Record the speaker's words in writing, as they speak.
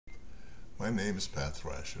My name is Pat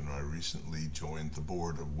Thrasher, and I recently joined the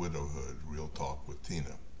board of Widowhood, Real Talk with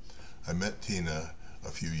Tina. I met Tina a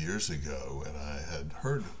few years ago, and I had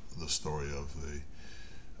heard the story of the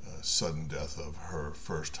sudden death of her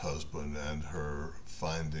first husband and her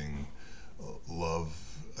finding love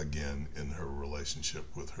again in her relationship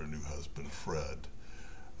with her new husband, Fred.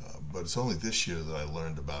 But it's only this year that I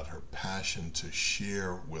learned about her passion to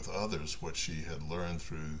share with others what she had learned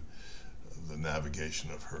through the navigation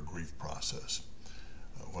of her grief process.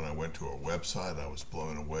 When I went to her website, I was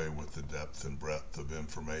blown away with the depth and breadth of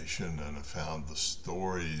information, and I found the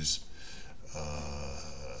stories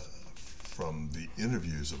from the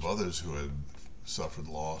interviews of others who had suffered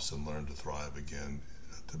loss and learned to thrive again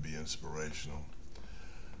to be inspirational.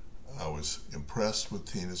 I was impressed with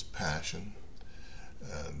Tina's passion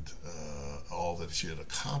and all that she had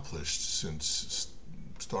accomplished since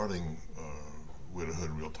starting Widowhood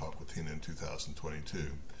Real Talk with Tina in 2022.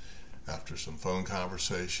 After some phone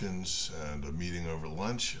conversations and a meeting over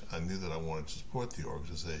lunch, I knew that I wanted to support the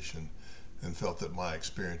organization and felt that my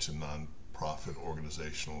experience in nonprofit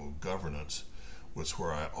organizational governance was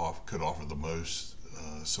where I could offer the most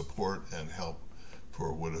support and help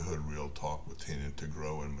for Widowhood Real Talk with Tina to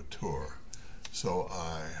grow and mature. So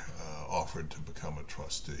I offered to become a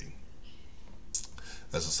trustee.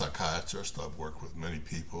 As a psychiatrist, I've worked with many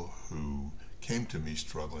people who came to me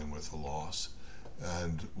struggling with a loss,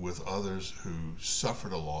 and with others who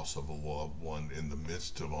suffered a loss of a loved one in the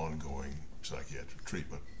midst of ongoing psychiatric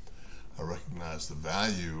treatment. I recognize the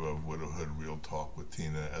value of Widowhood Real Talk with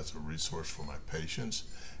Tina as a resource for my patients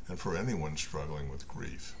and for anyone struggling with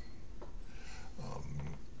grief.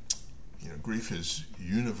 Grief is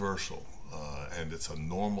universal and it's a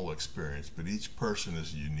normal experience, but each person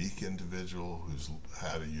is a unique individual who's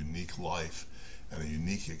had a unique life and a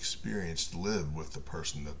unique experience to live with the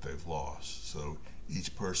person that they've lost. So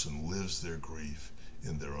each person lives their grief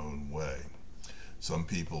in their own way. Some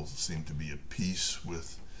people seem to be at peace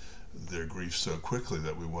with their grief so quickly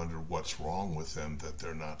that we wonder what's wrong with them that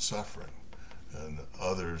they're not suffering. And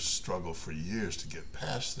others struggle for years to get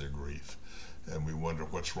past their grief, and we wonder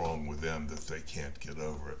what's wrong with them that they can't get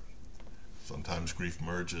over it. Sometimes grief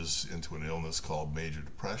merges into an illness called major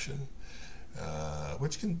depression,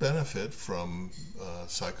 which can benefit from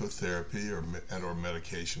psychotherapy or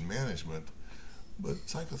medication management, but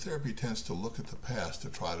psychotherapy tends to look at the past to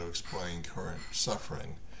try to explain current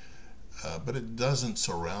suffering, but it doesn't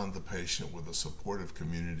surround the patient with a supportive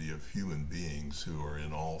community of human beings who are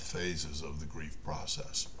in all phases of the grief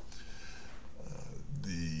process.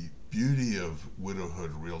 The beauty of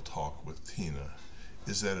Widowhood Real Talk with Tina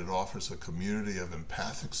is that it offers a community of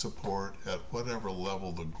empathic support at whatever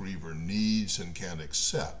level the griever needs and can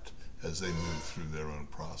accept as they move through their own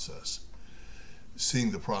process. Seeing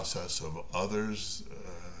the process of others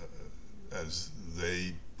as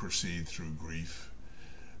they proceed through grief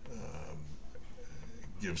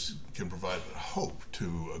can provide hope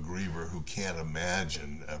to a griever who can't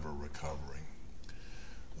imagine ever recovering.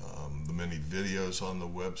 The many videos on the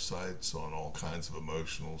websites on all kinds of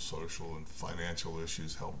emotional, social, and financial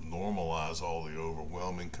issues help normalize all the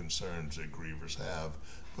overwhelming concerns that grievers have,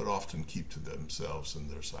 but often keep to themselves in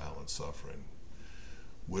their silent suffering.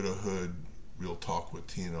 Widowhood Real Talk with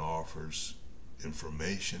Tina offers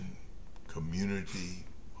information, community,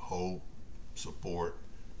 hope, support,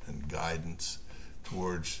 and guidance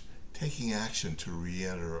towards taking action to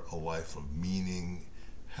re-enter a life of meaning,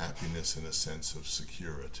 happiness, and a sense of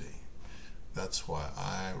security. That's why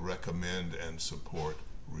I recommend and support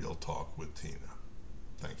Real Talk with Tina.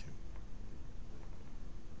 Thank you.